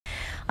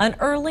An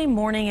early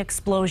morning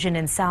explosion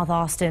in South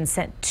Austin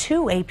sent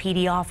two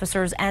APD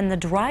officers and the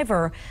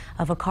driver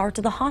of a car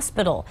to the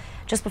hospital.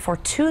 Just before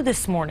 2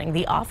 this morning,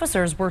 the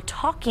officers were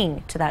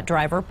talking to that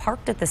driver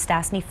parked at the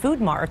Stastny Food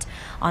Mart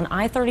on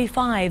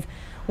I-35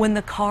 when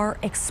the car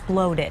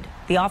exploded.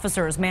 The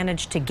officers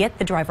managed to get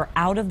the driver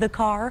out of the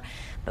car,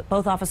 but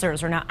both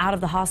officers are now out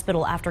of the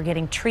hospital after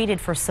getting treated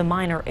for some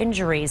minor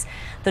injuries.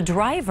 The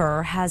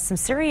driver has some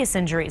serious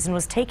injuries and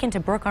was taken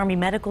to Brooke Army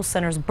Medical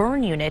Center's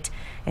burn unit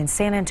in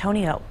San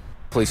Antonio.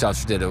 Police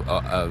officers did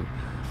an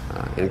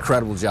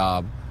incredible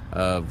job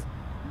of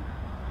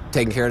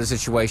taking care of the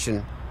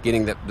situation,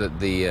 getting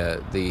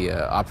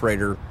the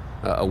operator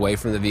away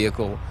from the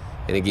vehicle,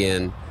 and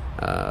again,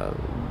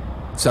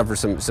 suffered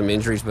some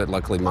injuries, but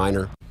luckily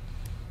minor.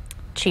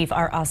 Chief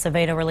Art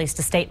Acevedo released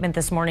a statement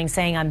this morning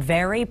saying, "I'm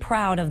very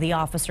proud of the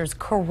officers'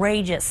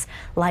 courageous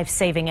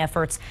life-saving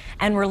efforts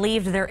and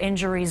relieved their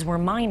injuries were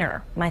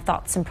minor. My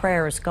thoughts and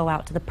prayers go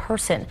out to the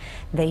person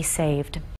they saved."